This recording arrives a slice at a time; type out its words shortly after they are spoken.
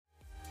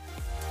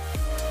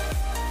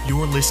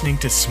You're listening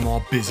to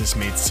Small Business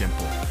Made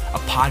Simple,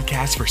 a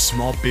podcast for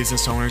small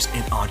business owners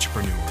and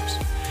entrepreneurs.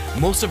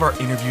 Most of our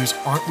interviews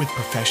aren't with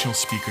professional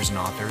speakers and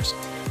authors.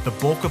 The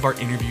bulk of our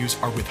interviews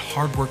are with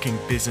hardworking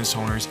business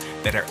owners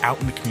that are out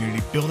in the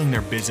community building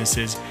their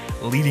businesses,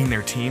 leading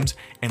their teams,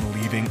 and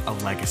leaving a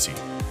legacy.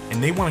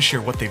 And they want to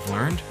share what they've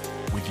learned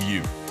with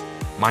you.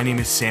 My name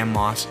is Sam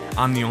Moss.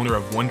 I'm the owner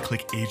of One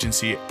Click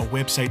Agency, a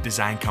website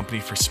design company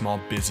for small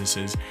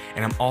businesses,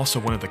 and I'm also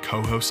one of the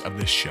co-hosts of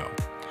this show.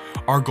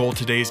 Our goal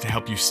today is to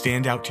help you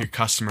stand out to your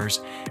customers,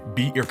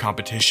 beat your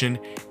competition,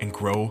 and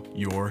grow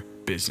your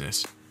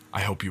business.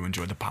 I hope you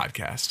enjoy the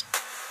podcast.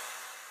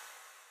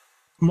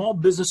 Small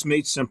Business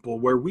Made Simple,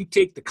 where we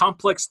take the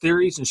complex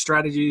theories and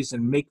strategies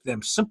and make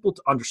them simple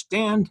to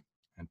understand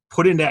and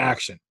put into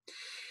action.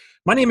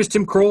 My name is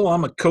Tim Kroll.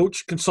 I'm a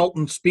coach,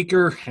 consultant,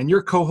 speaker, and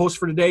your co-host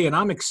for today, and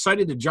I'm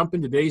excited to jump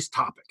into today's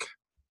topic.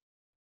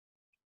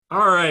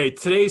 All right,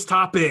 today's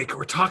topic,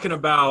 we're talking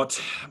about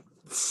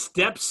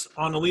steps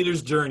on a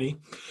leader's journey.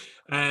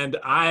 And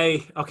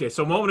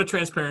so moment of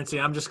transparency,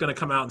 I'm just going to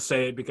come out and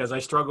say it because I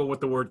struggle with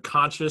the word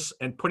conscious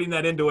and putting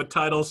that into a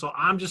title. So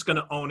I'm just going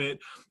to own it.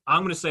 I'm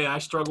going to say I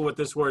struggle with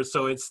this word.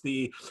 So it's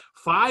the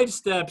 5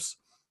 steps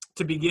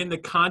to begin the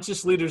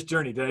conscious leader's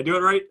journey. Did I do it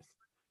right?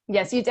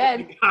 Yes, you did.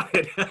 You got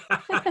it.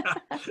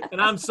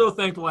 And I'm so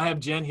thankful I have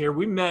Jen here.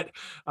 We met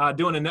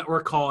doing a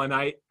network call.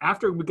 And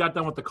after we got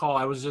done with the call,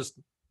 I was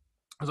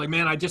like,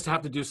 man, I just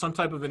have to do some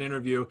type of an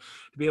interview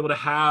to be able to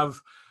have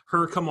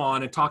her come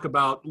on and talk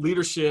about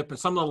leadership and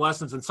some of the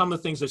lessons and some of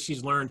the things that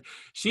she's learned.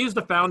 She is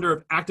the founder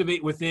of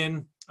Activate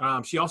Within.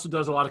 She also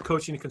does a lot of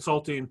coaching and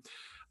consulting.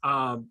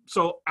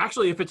 So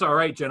actually, if it's all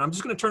right, Jen, I'm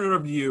just going to turn it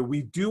over to you.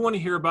 We do want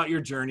to hear about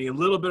your journey, a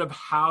little bit of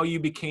how you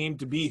became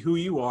to be who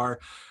you are,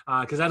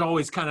 because that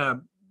always kind of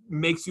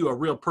makes you a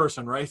real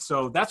person, right?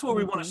 So that's where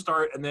we want to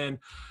start, and then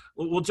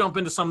we'll jump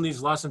into some of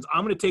these lessons.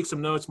 I'm going to take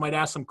some notes, might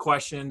ask some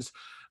questions,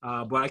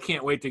 but I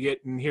can't wait to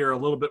get and hear a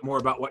little bit more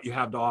about what you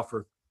have to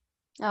offer.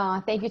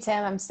 Oh, thank you,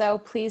 Tim. I'm so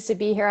pleased to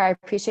be here. I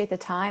appreciate the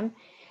time.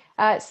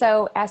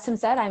 So as Tim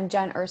said, I'm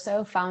Jen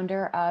Urso,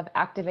 founder of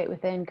Activate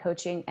Within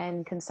Coaching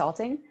and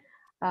Consulting.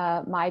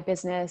 My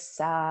business,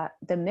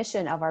 the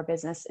mission of our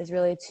business is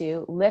really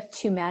to lift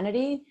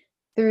humanity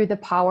through the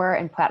power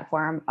and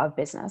platform of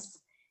business.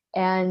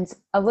 And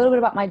a little bit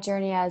about my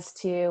journey as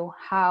to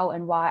how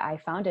and why I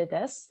founded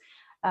this.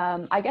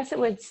 I guess it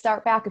would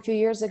start back a few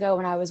years ago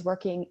when I was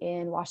working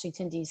in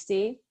Washington,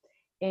 D.C.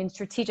 in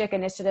strategic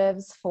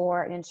initiatives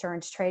for an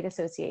insurance trade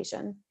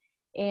association.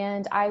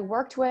 And I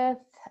worked with,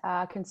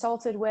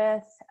 consulted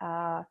with,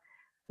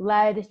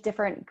 led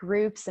different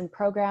groups and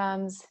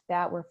programs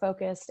that were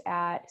focused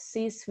at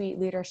C-suite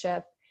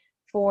leadership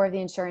for the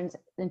insurance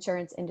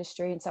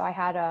industry. And so I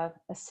had a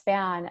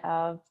span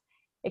of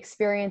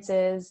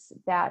experiences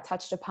that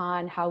touched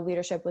upon how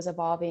leadership was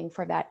evolving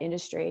for that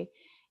industry.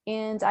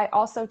 And I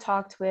also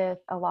talked with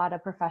a lot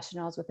of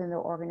professionals within the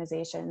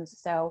organizations.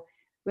 So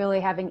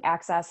really having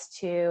access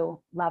to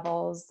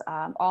levels,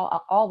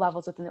 all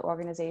levels within the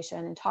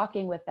organization, and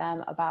talking with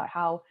them about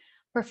how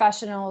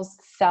professionals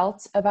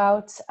felt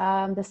about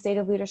the state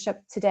of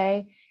leadership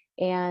today,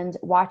 and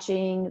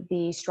watching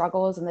the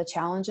struggles and the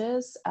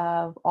challenges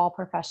of all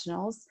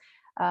professionals.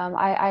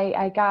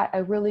 I got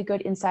a really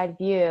good inside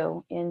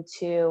view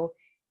into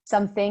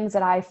some things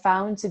that I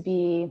found to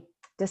be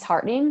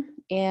disheartening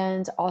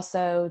and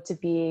also to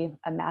be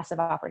a massive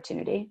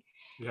opportunity.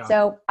 Yeah.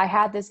 So I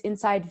had this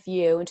inside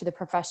view into the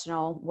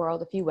professional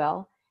world, if you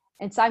will,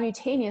 and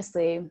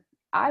simultaneously,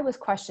 I was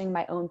questioning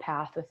my own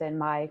path within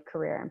my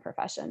career and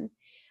profession.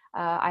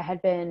 I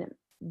had been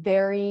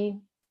very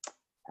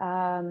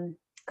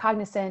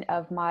cognizant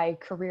of my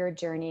career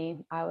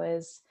journey. I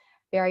was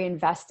very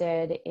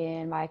invested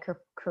in my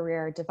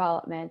career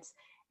development.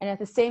 And at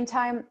the same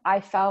time, I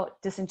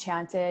felt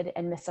disenchanted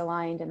and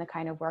misaligned in the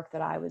kind of work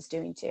that I was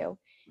doing too.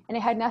 And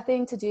it had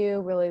nothing to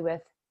do really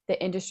with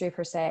the industry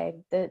per se.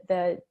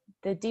 The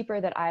deeper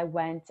that I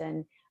went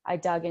and I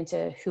dug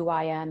into who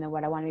I am and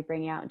what I want to be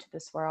bringing out into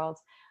this world,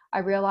 I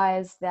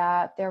realized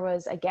that there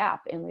was a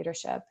gap in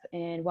leadership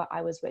in what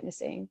I was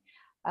witnessing.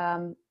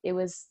 It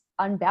was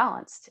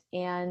unbalanced.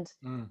 And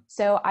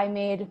so I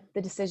made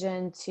the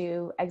decision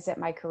to exit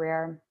my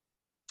career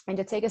and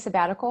to take a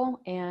sabbatical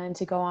and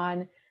to go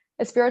on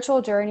a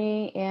spiritual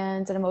journey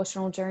and an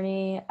emotional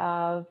journey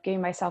of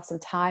giving myself some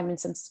time and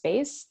some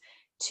space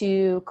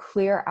to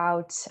clear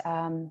out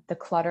the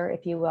clutter,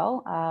 if you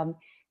will,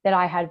 that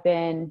I had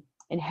been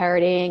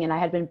inheriting and I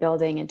had been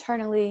building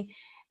internally,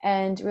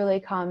 and really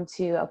come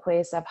to a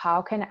place of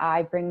how can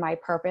I bring my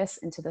purpose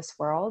into this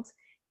world,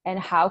 and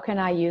how can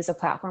I use a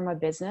platform of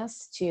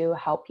business to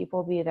help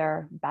people be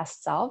their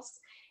best selves,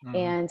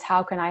 and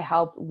how can I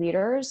help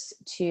leaders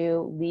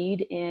to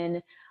lead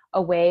in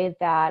a way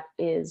that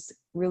is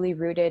really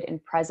rooted in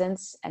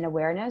presence and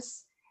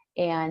awareness,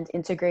 and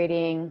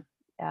integrating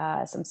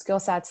some skill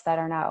sets that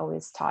are not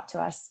always taught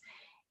to us.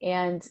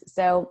 And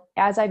so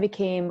as I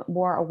became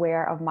more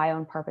aware of my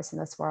own purpose in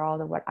this world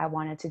and what I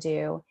wanted to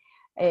do,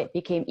 it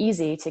became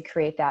easy to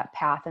create that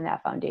path and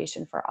that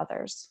foundation for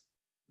others.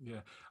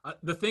 Yeah.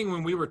 The thing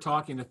when we were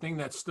talking, the thing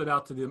that stood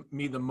out to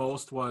me the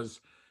most was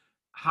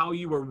how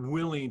you were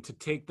willing to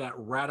take that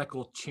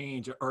radical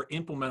change or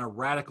implement a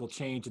radical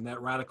change in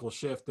that radical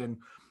shift. And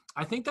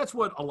I think that's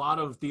what a lot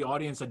of the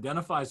audience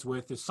identifies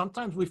with is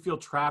sometimes we feel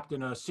trapped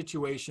in a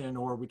situation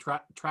or we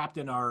trapped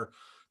in our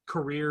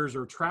careers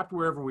or trapped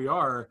wherever we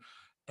are.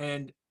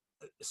 And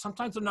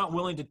sometimes they're not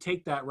willing to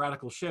take that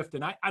radical shift.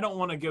 And I don't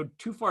want to go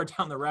too far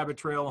down the rabbit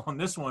trail on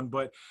this one,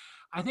 but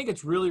I think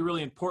it's really,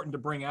 really important to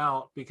bring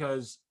out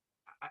because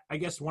I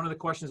guess one of the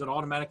questions that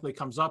automatically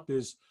comes up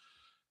is,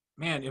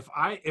 man,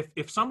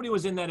 if somebody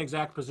was in that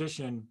exact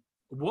position,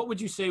 what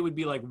would you say would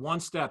be like one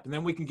step? And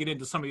then we can get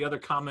into some of the other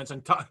comments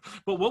and talk,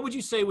 but what would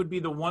you say would be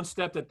the one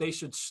step that they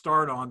should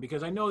start on?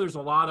 Because I know there's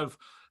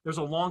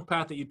a long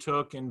path that you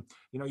took and,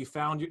 you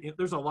found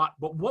there's a lot,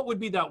 but what would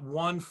be that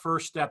one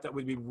first step that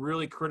would be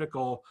really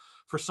critical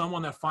for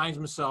someone that finds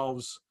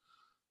themselves,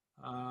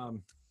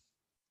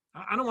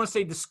 I don't want to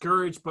say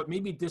discouraged, but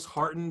maybe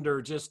disheartened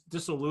or just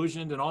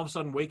disillusioned and all of a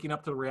sudden waking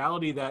up to the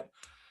reality that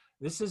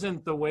this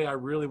isn't the way I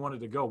really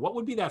wanted to go. What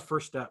would be that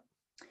first step?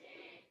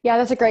 Yeah,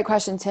 that's a great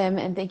question, Tim,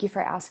 and thank you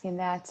for asking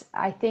that.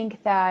 I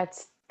think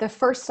that the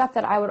first step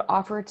that I would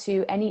offer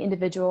to any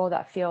individual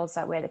that feels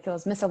that way, that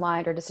feels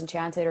misaligned or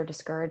disenchanted or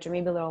discouraged, or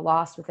maybe a little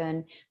lost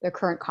within their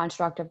current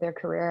construct of their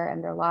career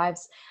and their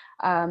lives,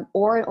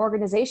 or an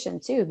organization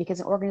too, because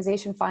an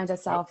organization finds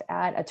itself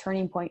at a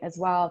turning point as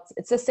well.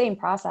 It's the same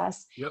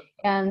process. Yep.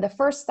 And the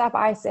first step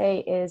I say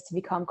is to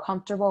become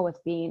comfortable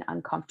with being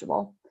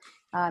uncomfortable.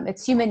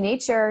 It's human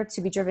nature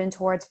to be driven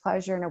towards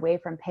pleasure and away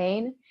from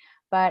pain.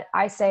 But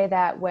I say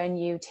that when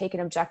you take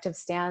an objective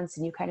stance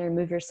and you kind of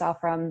remove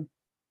yourself from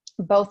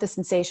both the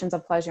sensations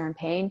of pleasure and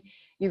pain,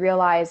 you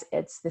realize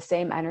it's the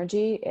same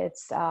energy.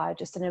 It's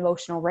just an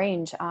emotional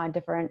range on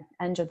different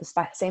ends of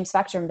the same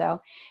spectrum though.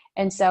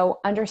 And so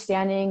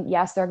understanding,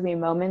 yes, there are going to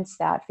be moments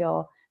that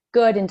feel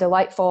good and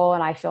delightful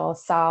and I feel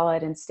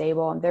solid and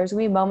stable. And there's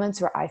going to be moments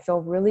where I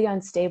feel really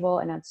unstable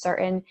and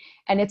uncertain,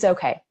 and it's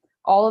okay.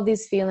 All of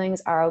these feelings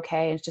are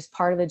okay. It's just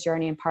part of the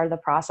journey and part of the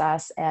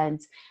process.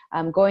 And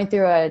going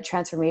through a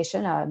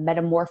transformation, a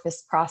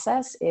metamorphosis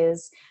process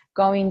is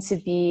going to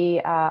be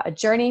a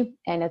journey,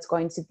 and it's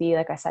going to be,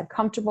 like I said,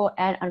 comfortable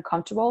and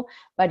uncomfortable.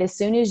 But as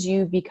soon as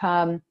you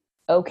become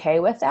okay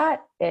with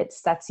that, it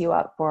sets you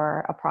up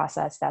for a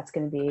process that's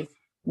going to be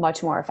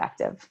much more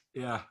effective.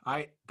 Yeah,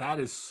 that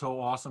is so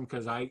awesome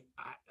because I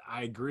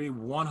agree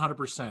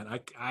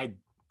 100%.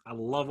 I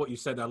love what you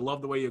said. I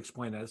love the way you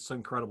explained that. It's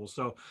incredible.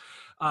 So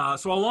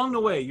along the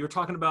way, you're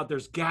talking about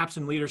there's gaps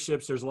in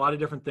leaderships. There's a lot of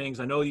different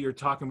things. I know you're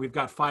talking, we've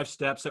got 5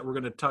 steps that we're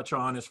going to touch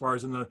on as far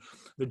as in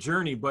the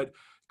journey, but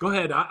go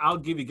ahead. I'll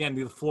give you again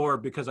the floor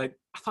because I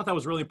thought that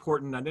was really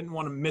important. I didn't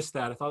want to miss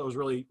that. I thought it was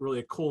really, really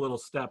a cool little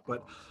step,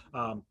 but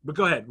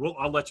go ahead.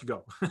 I'll let you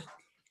go.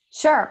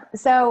 Sure.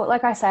 So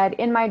like I said,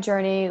 in my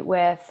journey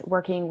with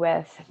working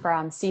with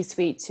from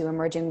C-suite to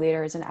emerging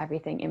leaders and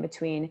everything in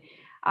between,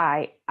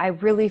 I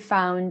really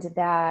found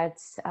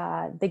that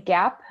the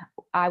gap,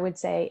 I would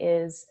say,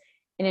 is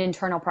an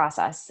internal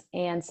process.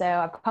 And so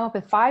I've come up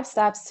with 5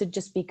 steps to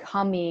just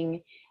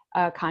becoming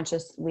a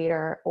conscious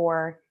leader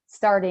or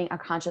starting a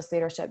conscious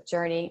leadership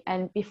journey.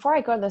 And before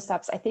I go to those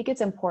steps, I think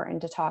it's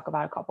important to talk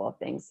about a couple of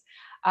things.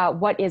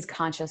 What is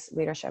conscious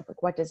leadership?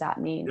 Like, what does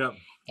that mean? Yep.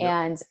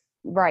 And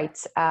right.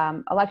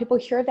 A lot of people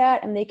hear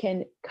that and they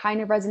can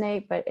kind of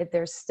resonate, but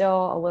there's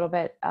still a little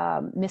bit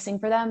missing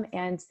for them.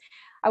 And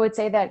I would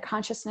say that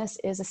consciousness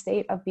is a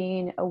state of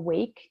being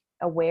awake,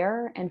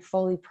 aware, and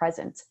fully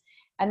present.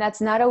 And that's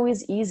not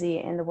always easy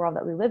in the world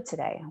that we live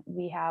today.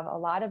 We have a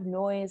lot of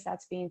noise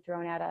that's being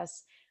thrown at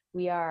us.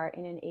 We are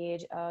in an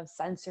age of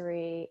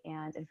sensory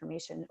and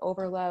information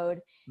overload.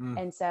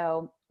 And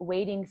so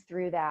wading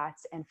through that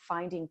and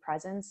finding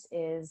presence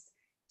is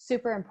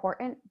super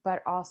important,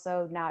 but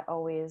also not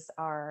always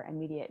our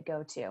immediate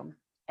go-to.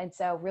 And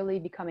so really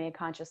becoming a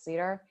conscious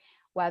leader,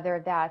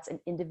 whether that's an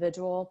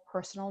individual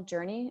personal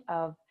journey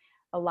of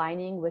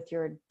aligning with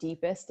your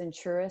deepest and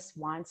truest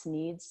wants,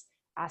 needs,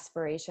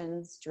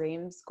 aspirations,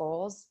 dreams,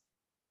 goals,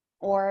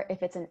 or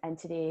if it's an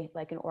entity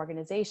like an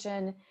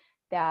organization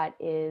that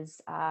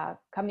is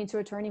coming to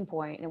a turning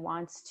point and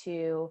wants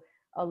to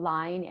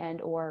align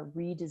and or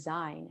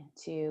redesign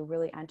to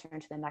really enter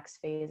into the next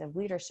phase of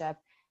leadership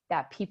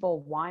that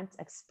people want,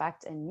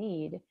 expect, and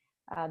need,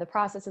 the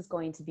process is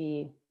going to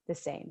be the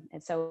same.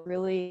 And so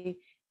really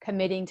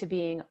committing to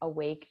being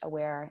awake,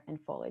 aware, and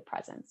fully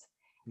present.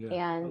 Yeah,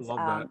 And I love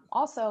that.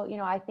 also,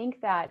 I think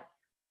that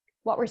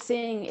what we're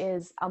seeing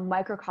is a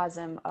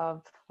microcosm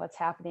of what's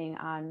happening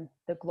on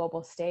the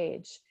global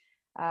stage.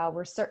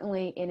 We're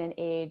certainly in an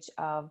age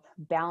of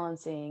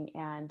balancing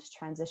and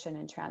transition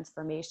and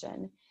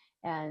transformation.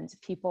 And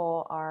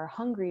people are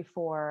hungry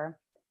for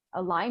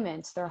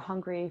alignment. They're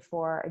hungry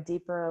for a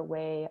deeper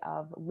way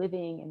of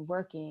living and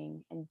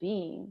working and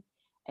being.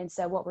 And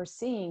so what we're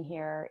seeing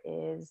here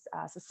is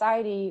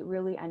society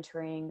really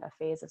entering a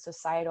phase of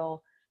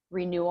societal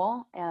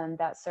renewal. And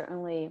that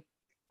certainly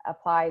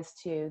applies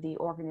to the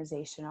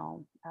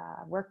organizational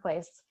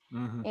workplace.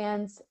 Mm-hmm.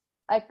 And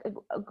like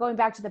going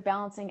back to the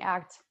balancing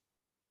act,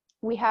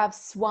 we have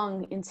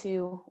swung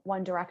into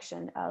one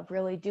direction of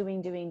really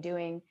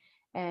doing,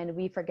 and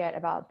we forget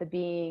about the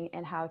being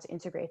and how to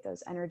integrate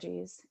those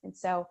energies. And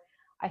so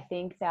I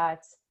think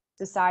that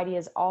society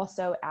is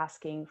also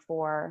asking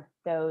for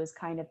those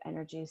kind of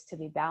energies to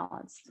be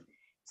balanced.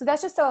 So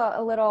that's just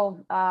a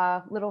little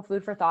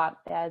food for thought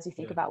as you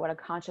think about what a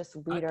conscious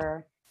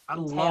leader I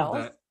entails. love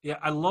that. Yeah,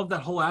 I love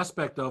that whole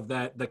aspect of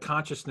that, the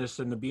consciousness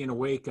and the being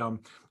awake. And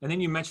then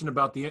you mentioned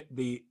about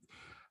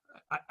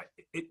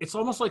it's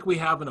almost like we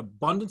have an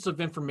abundance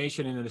of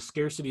information and a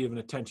scarcity of an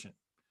attention,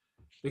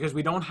 because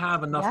we don't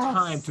have enough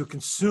time to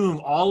consume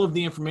all of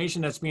the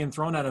information that's being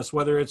thrown at us,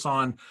 whether it's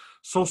on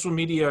social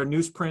media or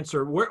newsprints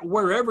or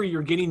wherever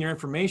you're getting your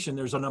information.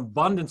 There's an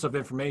abundance of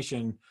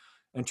information,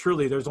 and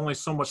truly there's only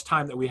so much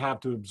time that we have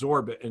to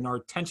absorb it. And our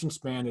attention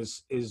span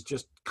is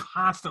just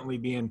constantly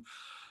being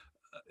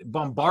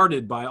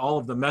bombarded by all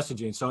of the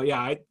messaging. So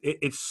yeah,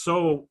 it's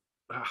so,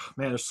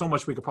 man, there's so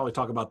much we could probably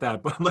talk about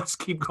that, but let's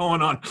keep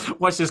going on.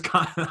 What's this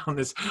on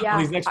these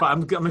next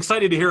five? I'm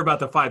excited to hear about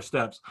the 5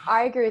 steps.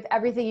 I agree with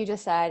everything you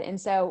just said. And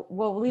so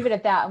we'll leave it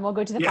at that and we'll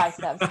go to the 5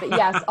 steps, but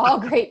yes, all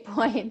great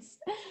points.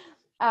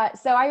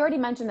 So I already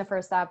mentioned the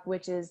first step,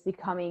 which is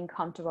becoming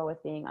comfortable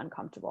with being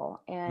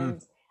uncomfortable,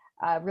 and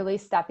really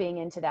stepping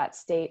into that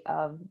state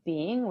of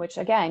being, which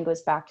again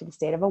goes back to the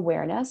state of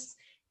awareness,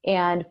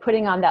 and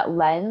putting on that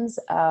lens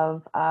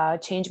of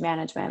change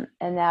management.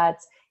 And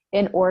that's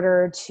in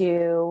order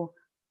to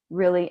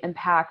really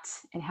impact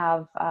and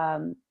have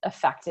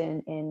effect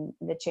in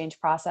the change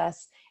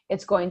process,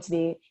 it's going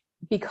to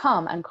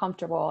become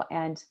uncomfortable.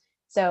 And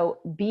so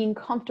being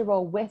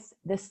comfortable with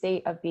the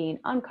state of being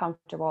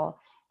uncomfortable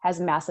has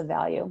massive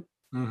value.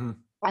 Mm-hmm.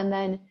 And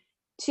then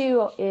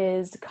 2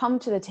 is come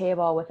to the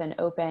table with an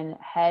open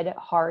head,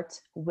 heart,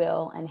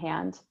 will, and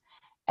hand.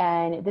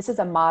 And this is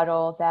a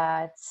model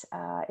that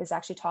is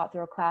actually taught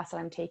through a class that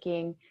I'm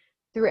taking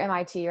through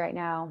MIT right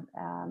now.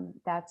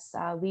 That's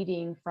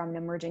leading from an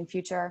emerging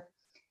future.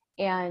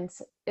 And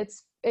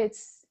it's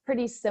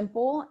pretty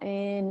simple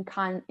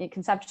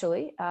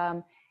conceptually,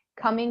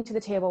 coming to the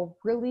table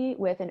really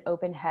with an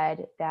open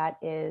head that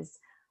is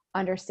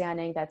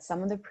understanding that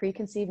some of the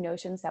preconceived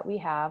notions that we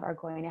have are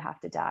going to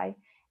have to die,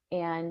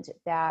 and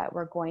that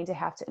we're going to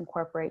have to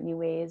incorporate new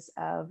ways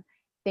of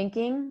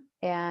thinking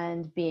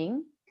and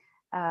being.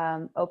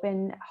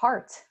 Open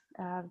heart,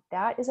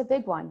 that is a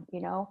big one,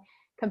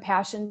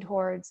 compassion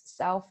towards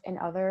self and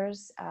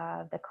others,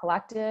 the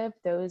collective,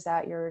 those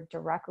that you're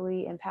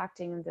directly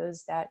impacting and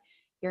those that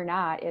you're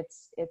not.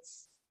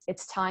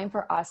 It's time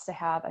for us to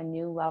have a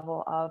new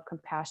level of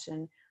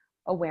compassion,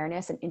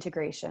 awareness, and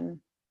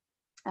integration.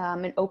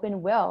 An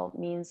open will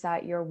means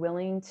that you're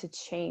willing to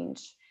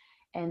change.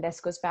 And this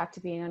goes back to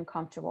being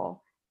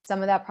uncomfortable. Some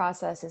of that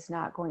process is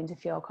not going to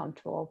feel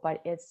comfortable, but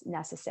it's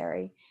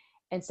necessary.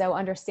 And so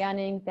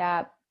understanding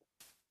that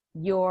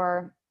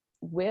your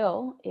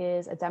will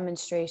is a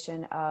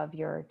demonstration of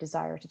your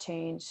desire to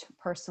change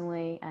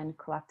personally and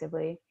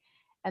collectively.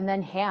 And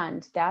then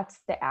hand, that's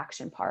the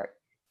action part.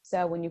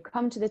 So when you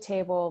come to the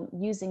table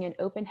using an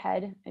open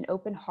head, an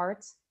open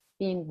heart,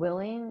 being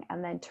willing,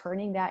 and then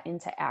turning that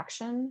into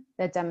action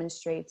that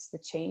demonstrates the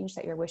change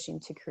that you're wishing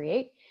to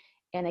create.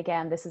 And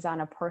again, this is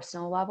on a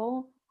personal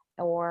level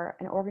or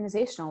an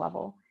organizational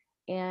level.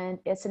 And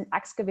it's an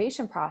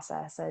excavation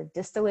process, a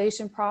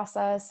distillation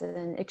process,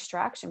 an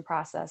extraction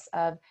process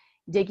of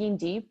digging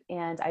deep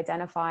and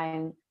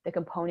identifying the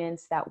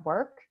components that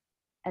work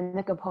and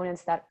the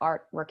components that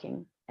aren't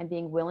working, and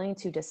being willing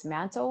to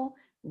dismantle,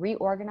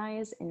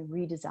 reorganize, and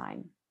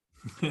redesign.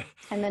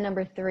 And then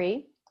number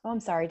 3, I'm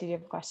sorry, did you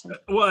have a question?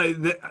 Well,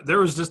 there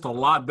was just a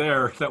lot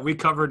there that we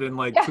covered in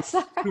like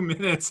 2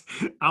 minutes.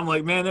 I'm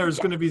like, man, there's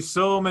going to be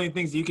so many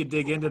things you could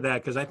dig into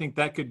that, because I think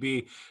that could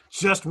be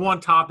just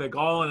one topic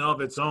all in of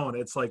its own.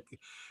 It's like,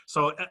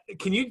 so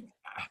can you,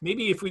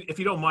 maybe if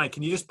you don't mind,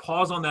 can you just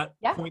pause on that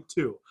point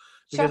 2?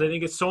 Because I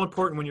think it's so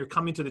important when you're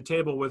coming to the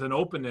table with an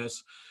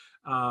openness.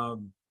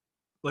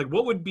 Like,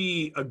 what would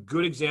be a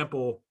good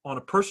example on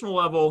a personal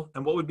level,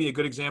 and what would be a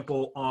good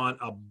example on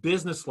a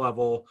business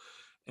level?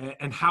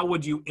 And how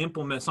would you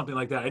implement something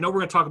like that? I know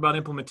we're going to talk about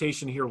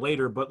implementation here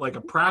later, but like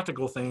a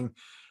practical thing,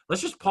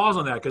 let's just pause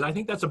on that, because I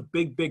think that's a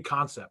big, big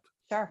concept.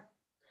 Sure.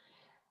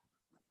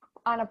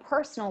 On a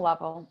personal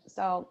level,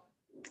 so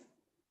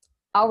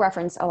I'll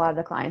reference a lot of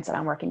the clients that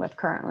I'm working with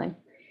currently.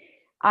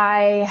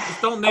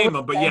 Just don't name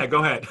them, but yeah,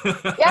 go ahead.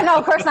 Yeah, no,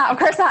 of course not. Of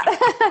course not.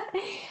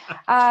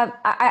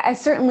 I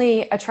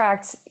certainly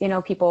attract,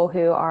 people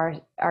who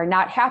are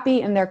not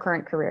happy in their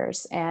current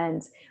careers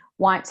and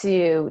want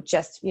to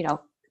just,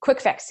 quick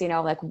fix,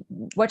 like,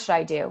 what should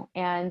I do?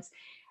 And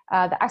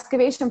the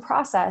excavation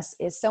process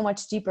is so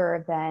much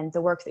deeper than the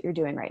work that you're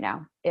doing right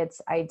now.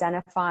 It's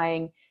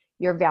identifying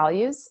your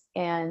values.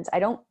 And I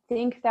don't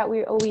think that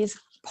we always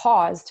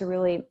pause to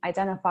really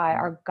identify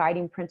our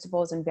guiding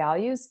principles and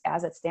values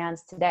as it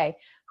stands today.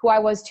 Who I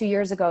was 2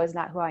 years ago is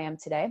not who I am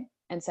today.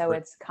 And so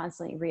It's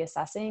constantly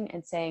reassessing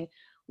and saying,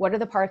 what are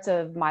the parts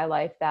of my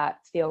life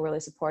that feel really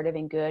supportive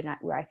and good, and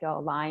where I feel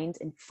aligned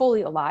and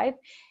fully alive?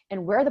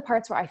 And where are the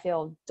parts where I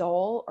feel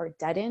dull or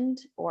deadened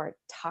or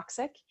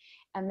toxic?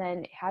 And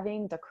then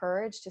having the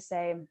courage to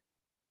say,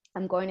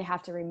 I'm going to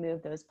have to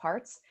remove those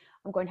parts.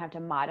 I'm going to have to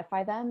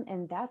modify them.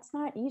 And that's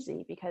not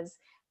easy, because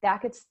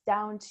that gets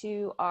down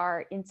to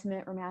our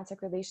intimate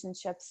romantic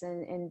relationships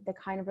and the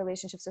kind of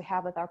relationships we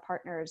have with our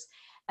partners.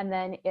 And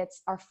then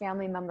it's our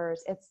family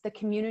members. It's the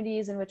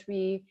communities in which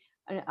we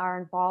are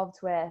involved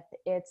with.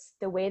 It's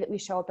the way that we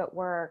show up at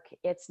work.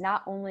 It's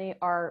not only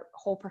our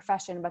whole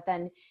profession, but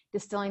then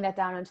distilling that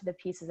down into the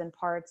pieces and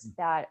parts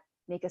that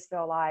make us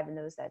feel alive and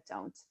those that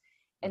don't.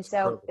 And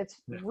so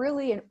it's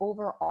really an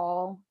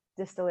overall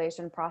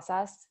distillation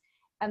process.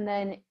 And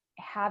then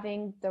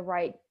having the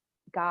right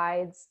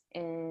guides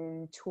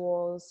and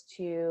tools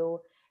to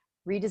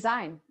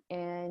redesign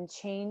and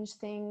change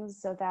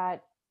things so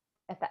that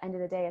at the end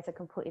of the day, it's a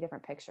completely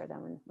different picture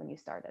than when you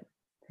started.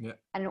 Yeah.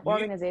 At an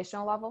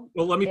organizational level.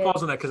 Well, let me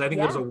pause on that, because I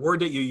think there's a word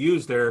that you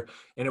used there,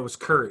 and it was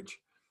courage.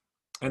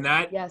 And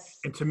that,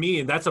 and to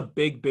me, that's a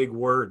big, big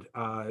word.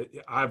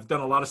 I've done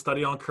a lot of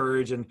study on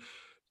courage, and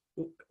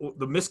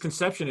the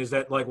misconception is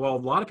that, like, well, a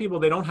lot of people,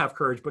 they don't have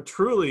courage, but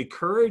truly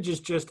courage is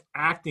just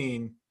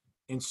acting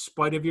in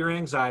spite of your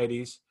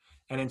anxieties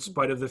and in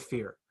spite of the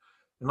fear.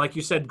 And like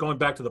you said, going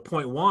back to the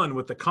point one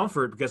with the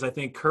comfort, because I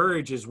think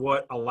courage is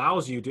what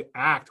allows you to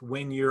act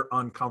when you're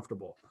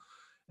uncomfortable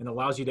and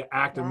allows you to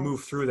act and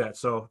move through that.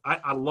 So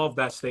I love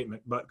that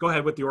statement, but go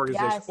ahead with the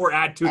organization or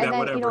add to that,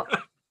 whatever.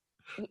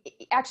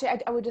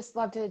 Actually, I would just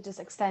love to just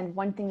extend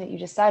one thing that you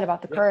just said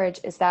about the courage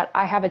is that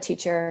I have a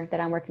teacher that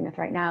I'm working with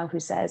right now who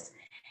says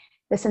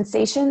the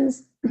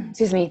sensations,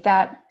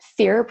 that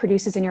fear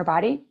produces in your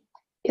body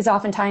is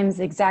oftentimes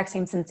the exact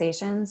same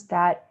sensations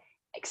that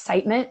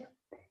excitement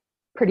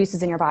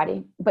produces in your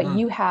body, but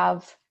you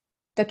have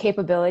the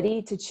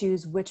capability to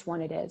choose which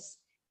one it is.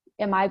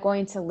 Am I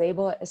going to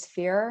label it as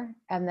fear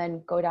and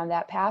then go down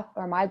that path?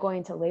 Or am I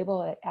going to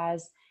label it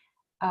as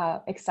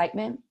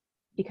excitement,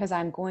 because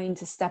I'm going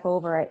to step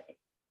over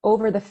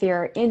the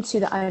fear into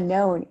the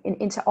unknown and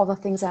into all the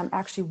things that I'm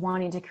actually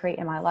wanting to create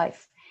in my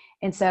life.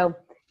 And so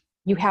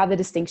you have the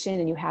distinction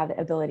and you have the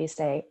ability to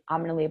say, I'm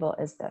going to label it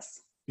as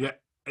this. Yeah.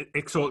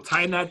 So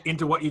tying that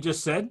into what you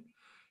just said,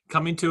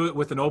 coming to it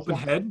with an open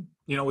head,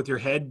 with your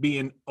head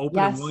being open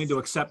and willing to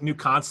accept new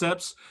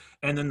concepts,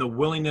 and then the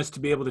willingness to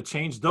be able to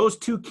change, those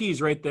two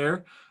keys right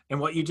there. And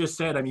what you just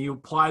said, I mean, you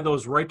apply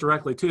those right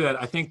directly to that.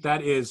 I think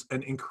that is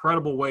an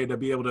incredible way to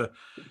be able to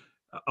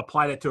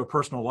apply that to a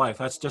personal life.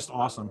 That's just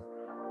awesome.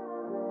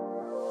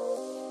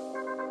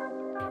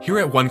 Here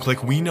at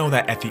OneClick, we know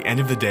that at the end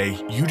of the day,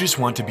 you just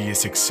want to be a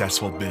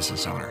successful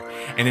business owner.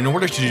 And in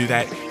order to do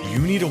that, you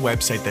need a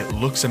website that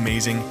looks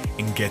amazing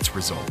and gets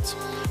results.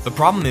 The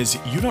problem is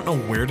you don't know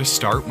where to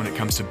start when it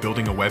comes to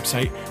building a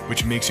website,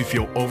 which makes you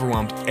feel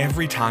overwhelmed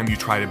every time you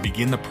try to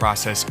begin the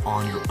process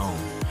on your own.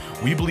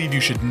 We believe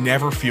you should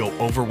never feel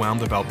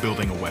overwhelmed about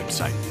building a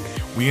website.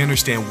 We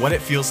understand what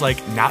it feels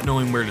like not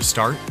knowing where to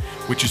start,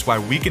 which is why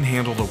we can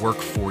handle the work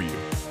for you.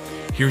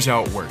 Here's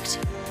how it works.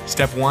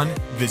 Step 1,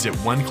 visit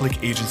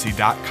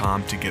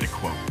oneclickagency.com to get a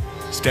quote.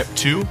 Step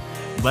 2,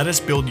 let us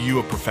build you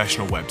a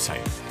professional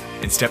website.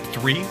 And step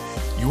 3,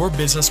 your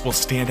business will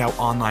stand out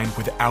online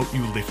without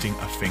you lifting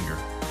a finger.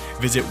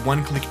 Visit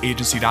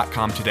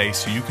oneclickagency.com today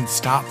so you can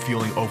stop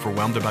feeling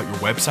overwhelmed about your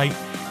website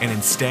and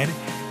instead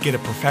get a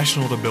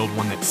professional to build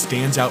one that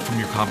stands out from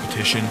your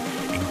competition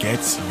and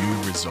gets you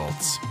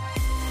results.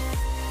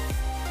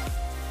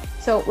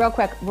 So real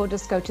quick, we'll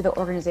just go to the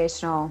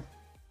organizational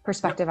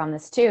perspective on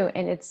this too.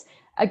 And it's,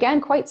 again,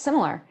 quite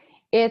similar.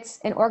 It's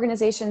an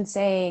organization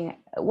saying,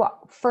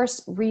 well,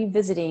 first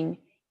revisiting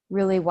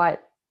really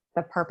what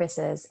the purpose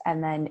is,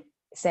 and then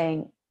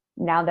saying,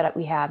 now that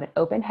we have an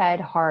open head,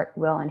 heart,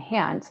 will, and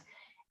hand.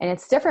 And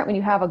it's different when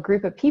you have a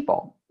group of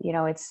people.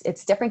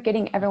 It's different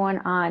getting everyone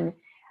on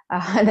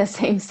the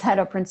same set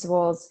of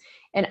principles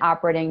and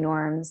operating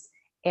norms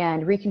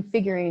and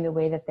reconfiguring the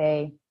way that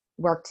they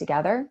work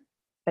together.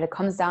 But it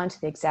comes down to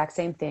the exact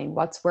same thing: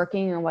 what's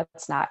working and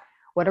what's not.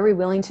 What are we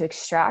willing to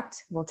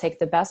extract? We'll take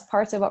the best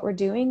parts of what we're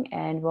doing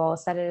and we'll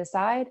set it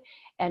aside,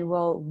 and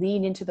we'll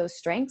lean into those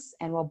strengths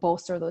and we'll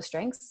bolster those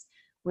strengths.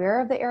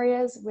 Where are the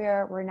areas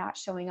where we're not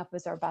showing up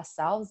as our best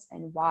selves,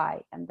 and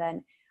why? And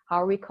then how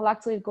are we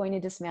collectively going to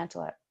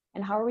dismantle it?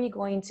 And how are we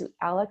going to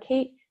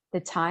allocate the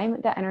time,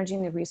 the energy,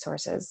 and the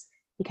resources?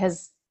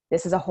 Because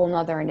this is a whole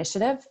nother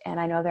initiative. And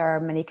I know there are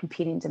many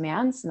competing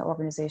demands in the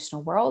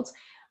organizational world,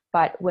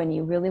 but when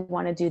you really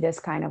want to do this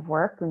kind of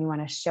work, when you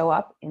want to show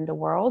up in the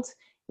world,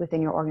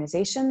 within your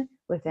organization,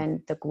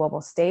 within the global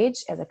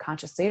stage as a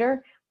conscious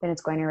leader, then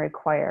it's going to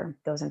require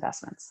those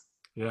investments.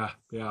 Yeah.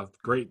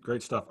 Great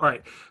stuff. All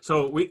right.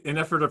 So in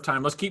effort of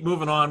time, let's keep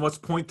moving on. What's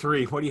point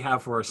 3? What do you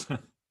have for us?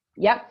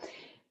 Yep.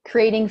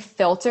 Creating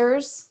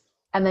filters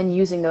and then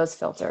using those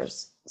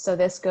filters. So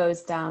this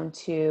goes down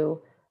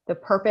to the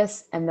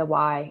purpose and the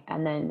why,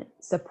 and then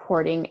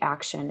supporting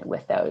action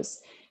with those.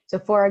 So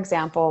for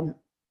example,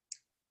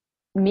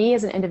 me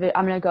as an individual,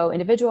 I'm going to go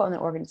individual and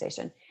then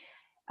organization.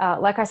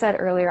 Like I said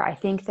earlier, I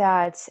think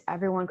that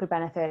everyone could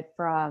benefit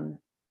from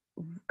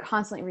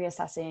constantly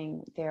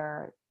reassessing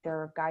their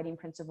guiding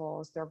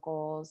principles, their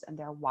goals, and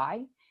their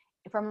why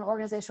from an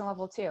organizational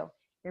level too.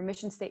 Your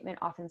mission statement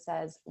often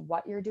says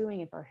what you're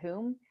doing and for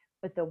whom,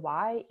 but the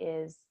why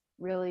is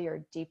really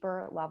your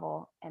deeper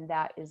level, and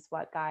that is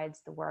what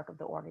guides the work of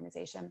the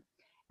organization.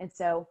 And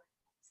so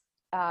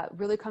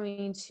really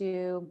coming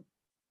to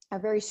a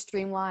very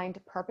streamlined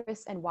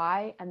purpose and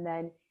why, and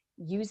then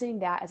using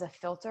that as a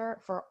filter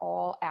for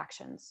all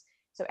actions.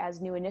 So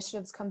as new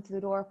initiatives come through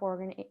the door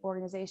for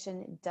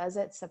organization, does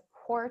it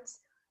support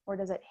or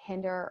does it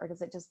hinder or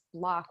does it just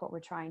block what we're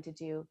trying to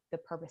do, the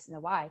purpose and the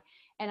why?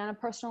 And on a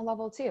personal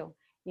level too,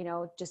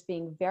 just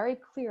being very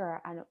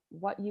clear on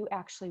what you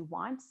actually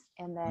want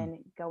and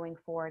then going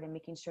forward and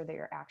making sure that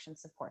your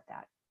actions support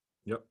that.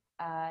 Yep.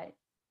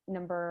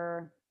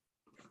 Number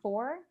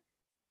 4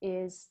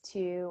 is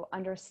to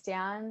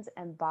understand,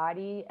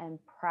 embody, and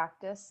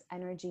practice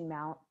energy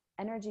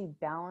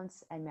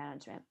balance and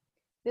management.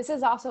 This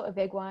is also a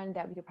big one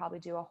that we could probably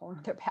do a whole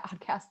other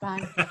podcast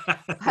on.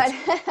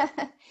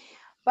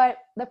 But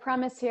the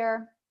premise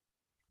here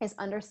is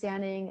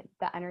understanding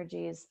the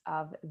energies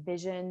of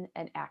vision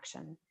and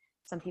action.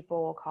 Some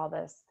people will call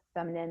this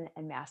feminine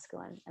and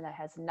masculine, and that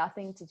has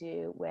nothing to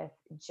do with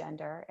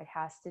gender. It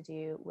has to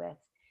do with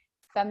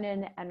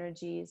feminine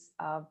energies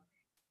of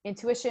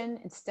intuition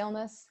and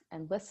stillness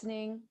and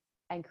listening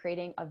and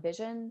creating a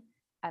vision.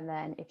 And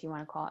then if you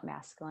want to call it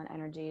masculine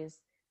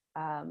energies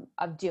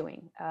of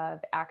doing,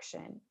 of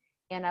action.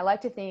 And I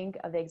like to think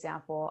of the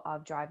example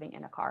of driving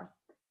in a car.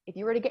 If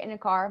you were to get in a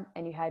car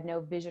and you had no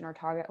vision or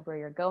target of where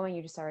you're going,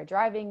 you just started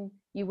driving,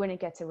 you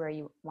wouldn't get to where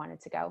you wanted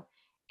to go.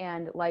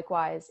 And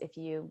likewise, if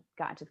you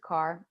got into the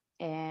car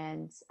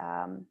and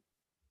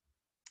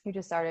you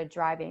just started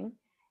driving,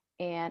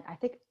 and I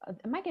think,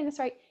 am I getting this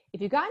right?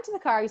 If you got into the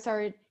car,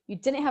 you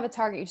didn't have a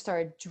target, you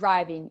started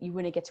driving, you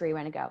wouldn't get to where you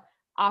want to go.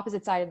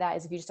 Opposite side of that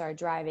is if you just started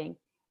driving,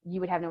 you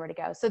would have nowhere to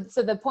go.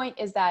 So the point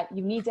is that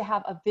you need to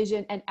have a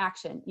vision and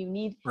action. You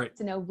need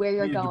to know where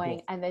you're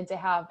going and then to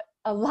have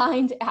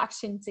aligned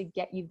action to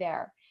get you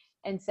there.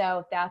 And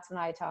so that's when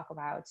I talk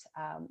about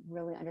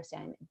really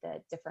understanding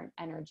the different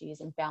energies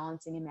and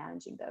balancing and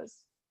managing those.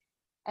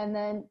 And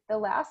then the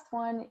last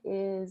one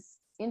is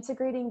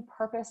integrating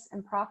purpose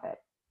and profit.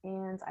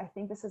 And I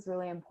think this is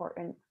really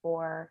important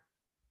for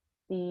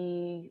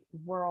the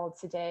world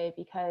today,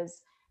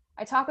 because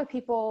I talk with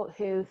people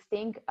who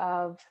think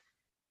of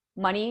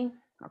money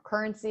or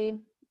currency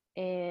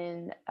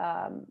in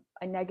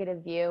a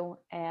negative view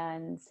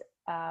and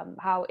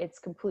how it's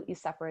completely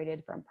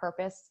separated from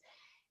purpose.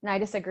 And I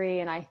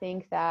disagree. And I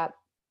think that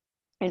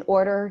in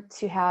order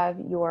to have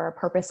your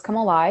purpose come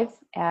alive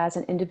as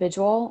an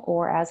individual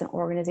or as an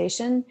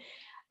organization,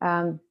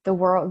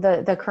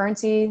 the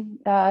currency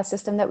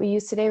system that we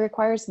use today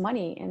requires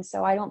money. And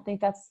so I don't think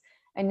that's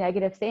a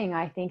negative thing.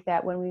 I think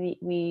that when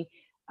we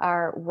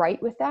are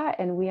right with that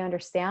and we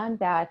understand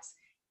that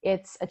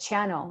it's a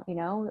channel, in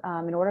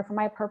order for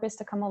my purpose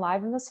to come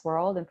alive in this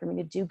world and for me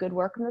to do good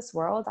work in this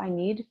world, I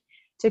need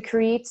to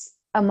create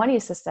a money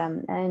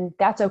system, and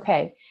that's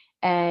okay.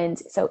 And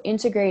so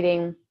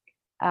integrating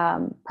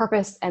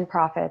purpose and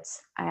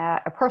profits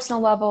at a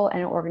personal level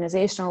and an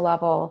organizational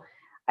level,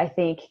 I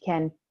think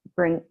can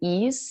bring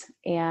ease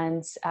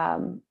and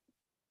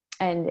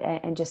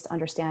just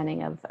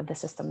understanding of the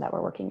system that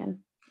we're working in.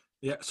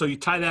 Yeah. So you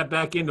tie that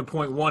back into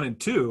point 1 and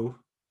 2,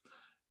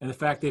 and the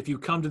fact that if you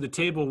come to the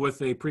table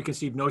with a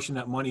preconceived notion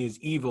that money is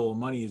evil,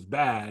 money is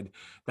bad,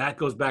 that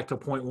goes back to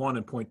point 1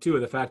 and point 2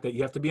 of the fact that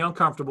you have to be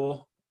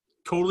uncomfortable,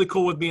 totally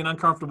cool with being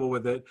uncomfortable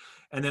with it.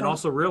 And then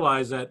also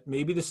realize that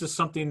maybe this is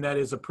something that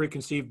is a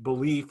preconceived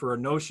belief or a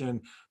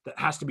notion that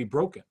has to be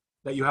broken,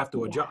 that you have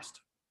to adjust.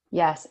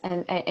 Yes.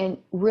 And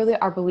really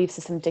our belief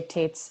system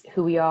dictates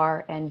who we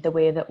are and the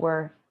way that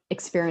we're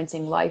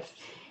experiencing life.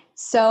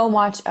 So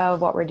much of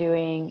what we're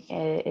doing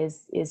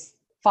is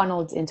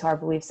funneled into our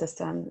belief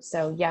system.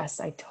 So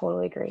yes, I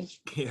totally agree.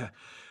 Yeah.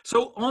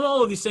 So on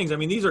all of these things, I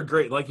mean, these are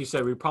great. Like you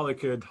said, we probably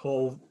could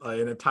hold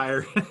an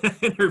entire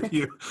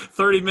interview,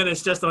 30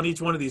 minutes just on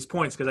each one of these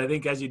points, because I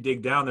think as you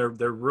dig down,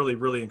 they're really,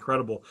 really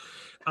incredible.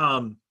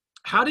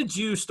 How did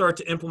you start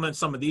to implement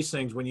some of these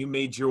things when you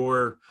made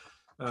your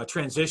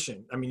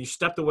transition? I mean, you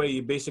stepped away,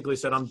 you basically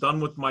said, I'm done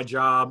with my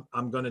job.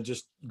 I'm going to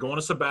just go on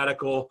a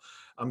sabbatical.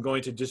 I'm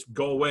going to just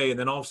go away. And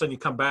then all of a sudden you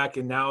come back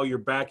and now you're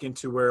back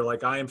into where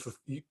like I am,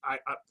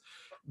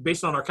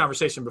 based on our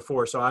conversation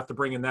before, so I have to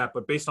bring in that,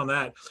 but based on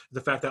that,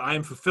 the fact that I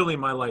am fulfilling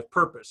my life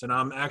purpose and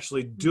I'm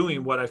actually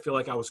doing what I feel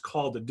like I was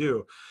called to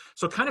do.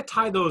 So kind of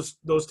tie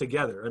those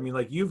together. I mean,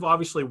 like you've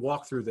obviously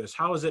walked through this.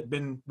 How has it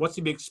been? What's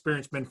the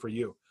experience been for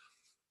you?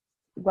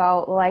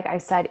 Well, like I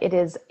said, it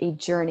is a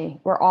journey.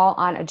 We're all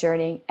on a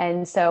journey.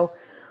 And so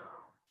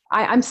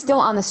I'm still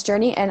on this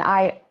journey, and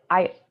I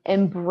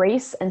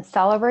embrace and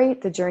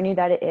celebrate the journey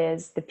that it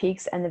is, the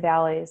peaks and the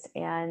valleys.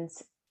 And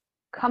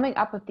coming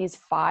up with these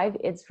 5,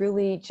 it's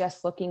really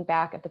just looking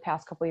back at the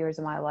past couple of years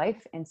of my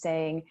life and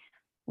saying,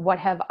 what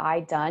have I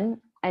done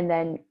And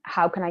then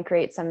how can I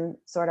create some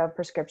sort of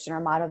prescription or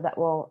model that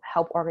will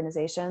help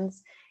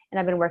organizations? And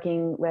I've been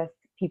working with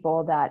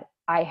people that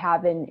I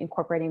have been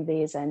incorporating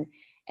these and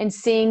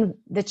seeing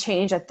the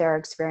change that they're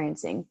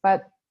experiencing.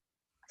 But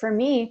for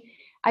me,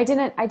 I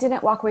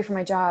didn't walk away from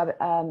my job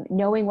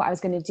knowing what I was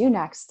going to do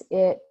next.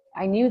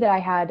 I knew that I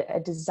had a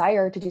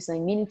desire to do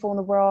something meaningful in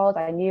the world.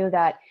 I knew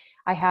that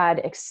I had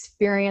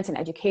experience and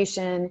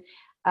education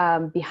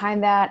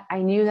behind that.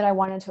 I knew that I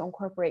wanted to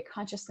incorporate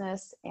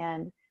consciousness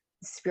and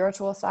the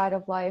spiritual side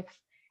of life,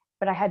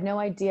 but I had no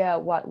idea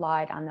what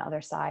lied on the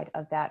other side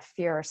of that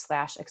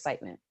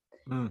fear/excitement.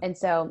 And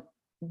so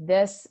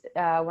this,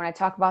 when I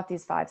talk about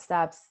these 5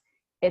 steps,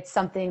 it's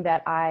something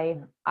that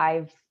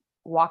I've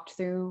walked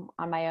through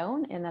on my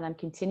own, and then I'm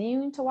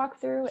continuing to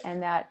walk through,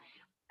 and that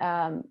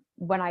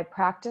when I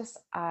practice,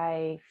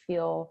 I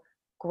feel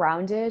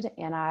grounded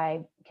and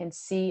I can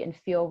see and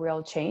feel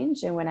real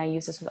change. And when I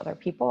use this with other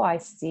people, I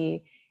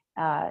see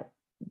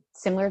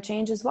similar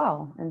change as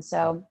well. And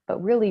so,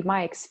 but really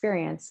my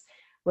experience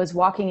was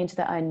walking into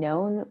the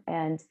unknown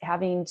and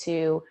having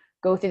to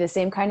go through the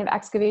same kind of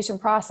excavation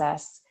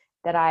process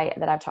that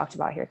I've talked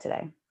about here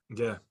today.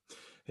 Yeah.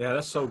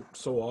 That's so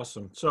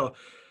awesome. So,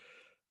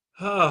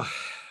 I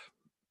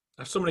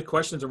have so many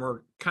questions and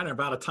we're kind of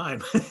out of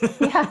time.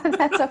 Yeah,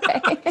 that's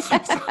okay.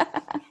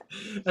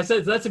 I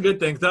said, that's a good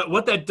thing.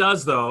 What that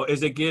does though,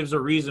 is it gives a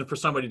reason for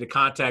somebody to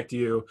contact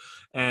you.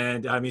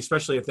 And I mean,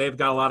 especially if they've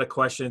got a lot of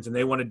questions and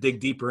they want to dig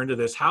deeper into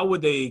this, how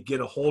would they get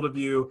a hold of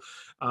you?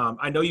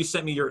 I know you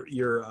sent me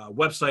your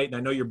website, and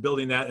I know you're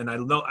building that, and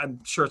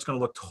I'm sure it's going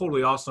to look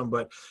totally awesome.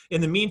 But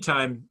in the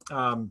meantime,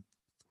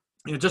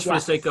 just for the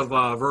sake of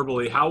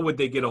verbally, how would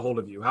they get a hold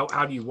of you?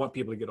 How do you want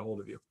people to get a hold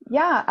of you?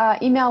 Yeah,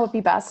 email would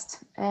be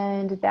best.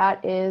 And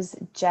that is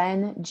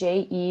Jenn,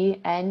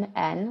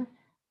 JENN,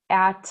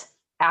 at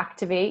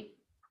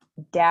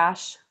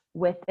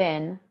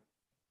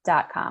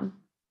activate-within.com.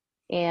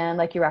 And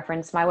like you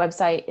referenced, my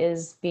website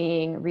is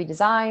being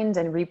redesigned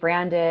and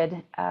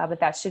rebranded, but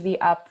that should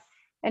be up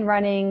and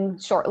running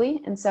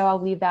shortly. And so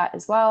I'll leave that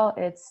as well.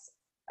 It's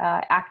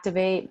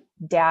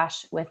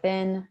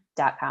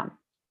activate-within.com.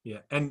 Yeah,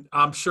 and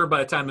I'm sure by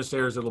the time this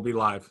airs, it'll be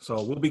live,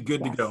 so we'll be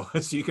good to go.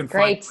 So you can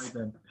Great. find it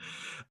right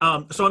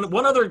then. So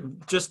one other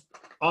just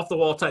off the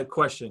wall type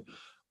question: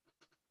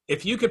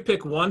 if you could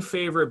pick one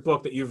favorite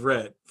book that you've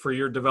read for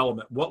your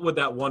development, what would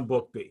that one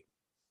book be?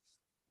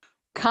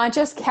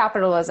 Conscious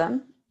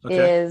Capitalism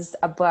is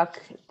a book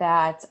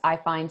that I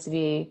find to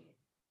be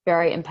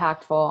very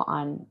impactful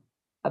on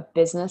a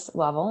business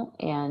level,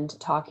 and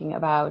talking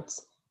about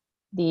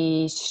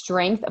the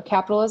strength of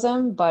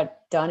capitalism, but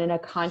done in a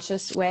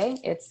conscious way.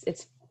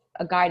 It's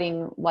a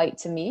guiding light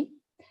to me.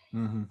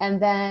 Mm-hmm. And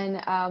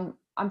then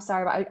I'm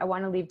sorry, but I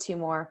want to leave 2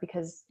 more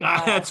because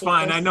that's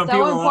fine. I know so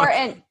people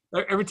important.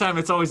 Every time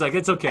it's always like,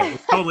 it's okay.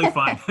 It's totally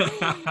fine.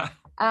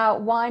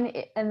 One,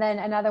 and then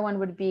another one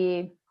would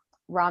be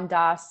Ram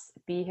Dass,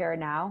 Be Here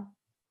Now,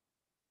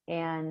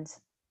 and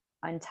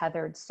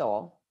Untethered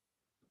Soul.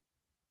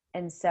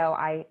 And so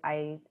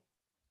I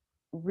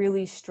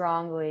really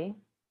strongly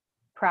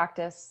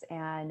practice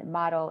and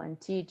model and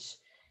teach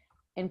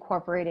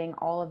incorporating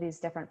all of these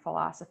different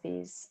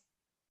philosophies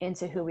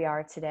into who we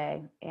are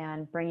today,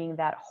 and bringing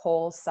that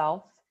whole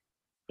self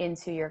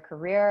into your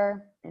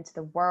career, into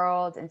the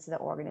world, into the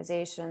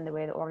organization, the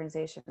way the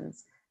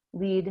organizations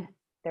lead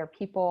their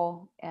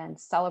people and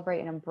celebrate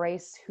and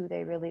embrace who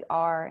they really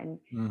are, and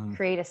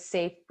create a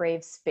safe,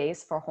 brave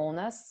space for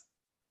wholeness.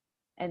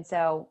 And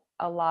so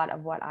a lot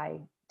of what I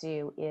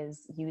do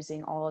is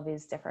using all of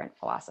these different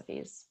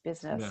philosophies,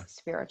 business,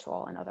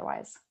 spiritual, and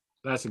otherwise.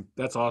 That's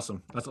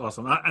awesome. That's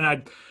awesome.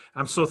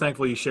 I'm so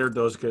thankful you shared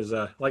those, because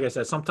like I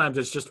said, sometimes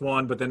it's just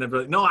one, but then they're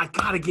like, no, I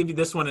got to give you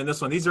this one and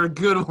this one. These are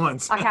good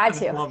ones. I had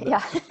to.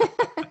 Yeah.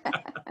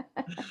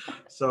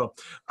 So,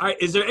 all right.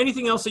 Is there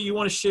anything else that you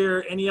want to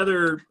share? Any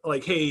other,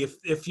 like, hey,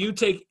 if you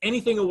take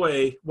anything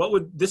away,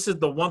 this is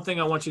the one thing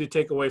I want you to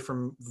take away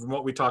from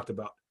what we talked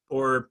about?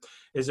 Or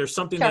is there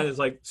something that is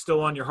like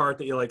still on your heart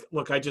that you're like,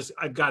 look,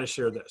 I've got to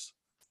share this?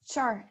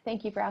 Sure.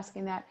 Thank you for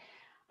asking that.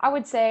 I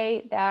would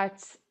say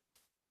that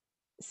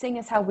seeing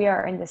as how we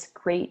are in this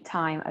great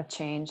time of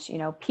change,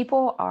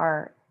 people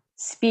are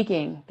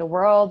speaking, the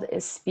world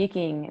is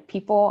speaking,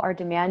 people are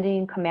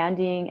demanding,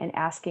 commanding, and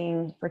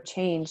asking for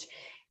change.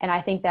 And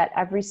I think that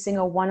every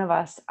single one of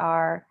us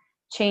are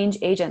change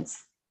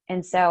agents.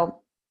 And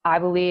so I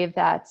believe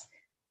that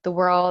the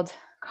world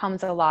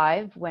comes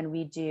alive when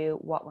we do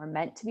what we're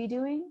meant to be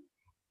doing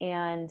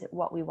and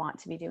what we want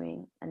to be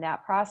doing. And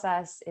that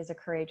process is a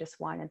courageous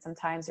one. And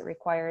sometimes it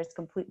requires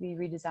completely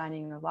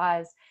redesigning your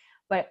lives.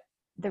 But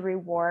the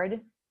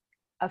reward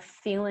of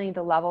feeling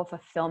the level of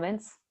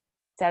fulfillment,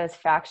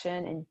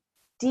 satisfaction, and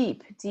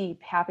deep,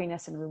 deep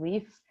happiness and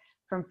relief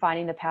from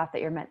finding the path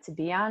that you're meant to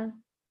be on,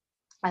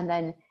 and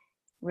then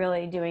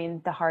really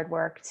doing the hard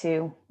work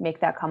to make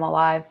that come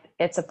alive.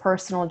 It's a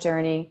personal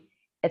journey.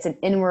 It's an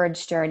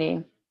inwards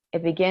journey.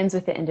 It begins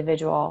with the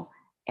individual.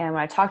 And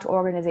when I talk to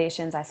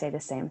organizations, I say the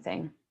same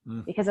thing,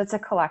 because it's a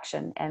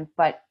collection.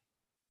 But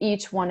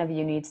each one of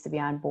you needs to be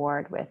on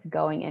board with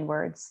going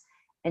inwards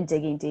and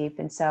digging deep.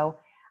 And so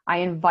I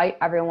invite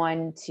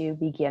everyone to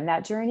begin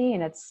that journey.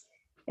 And it's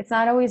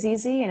not always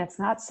easy and it's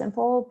not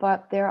simple,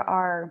 but there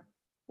are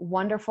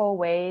wonderful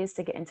ways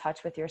to get in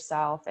touch with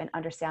yourself and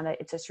understand that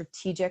it's a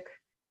strategic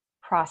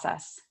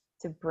process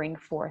to bring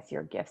forth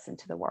your gifts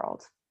into the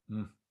world.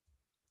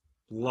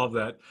 Love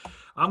that.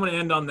 I'm going to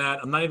end on that.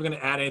 I'm not even going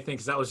to add anything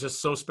because that was just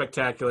so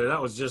spectacular.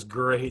 That was just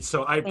great.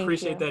 So I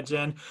appreciate that,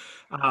 Jen.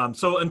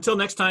 So until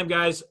next time,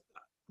 guys,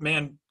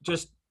 man,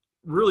 just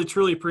really,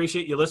 truly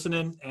appreciate you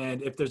listening.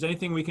 And if there's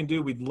anything we can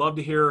do, we'd love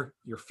to hear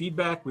your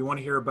feedback. We want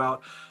to hear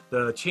about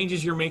the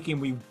changes you're making.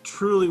 We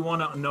truly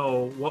want to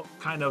know what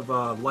kind of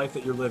life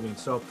that you're living.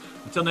 So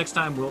until next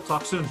time, we'll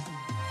talk soon.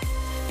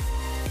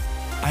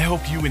 I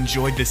hope you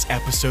enjoyed this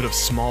episode of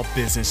Small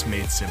Business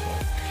Made Simple.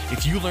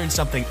 If you learned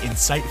something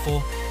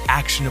insightful,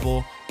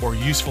 actionable, or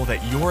useful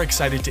that you're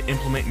excited to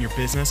implement in your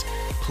business,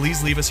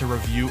 please leave us a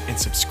review and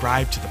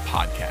subscribe to the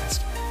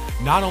podcast.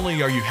 Not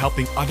only are you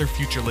helping other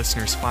future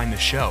listeners find the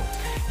show,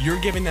 you're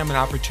giving them an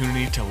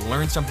opportunity to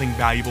learn something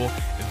valuable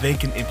they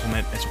can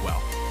implement as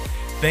well.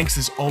 Thanks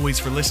as always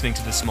for listening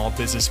to the Small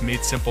Business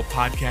Made Simple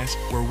podcast,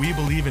 where we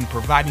believe in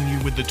providing you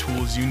with the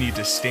tools you need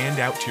to stand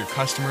out to your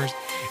customers,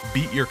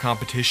 beat your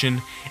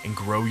competition, and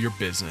grow your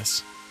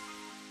business.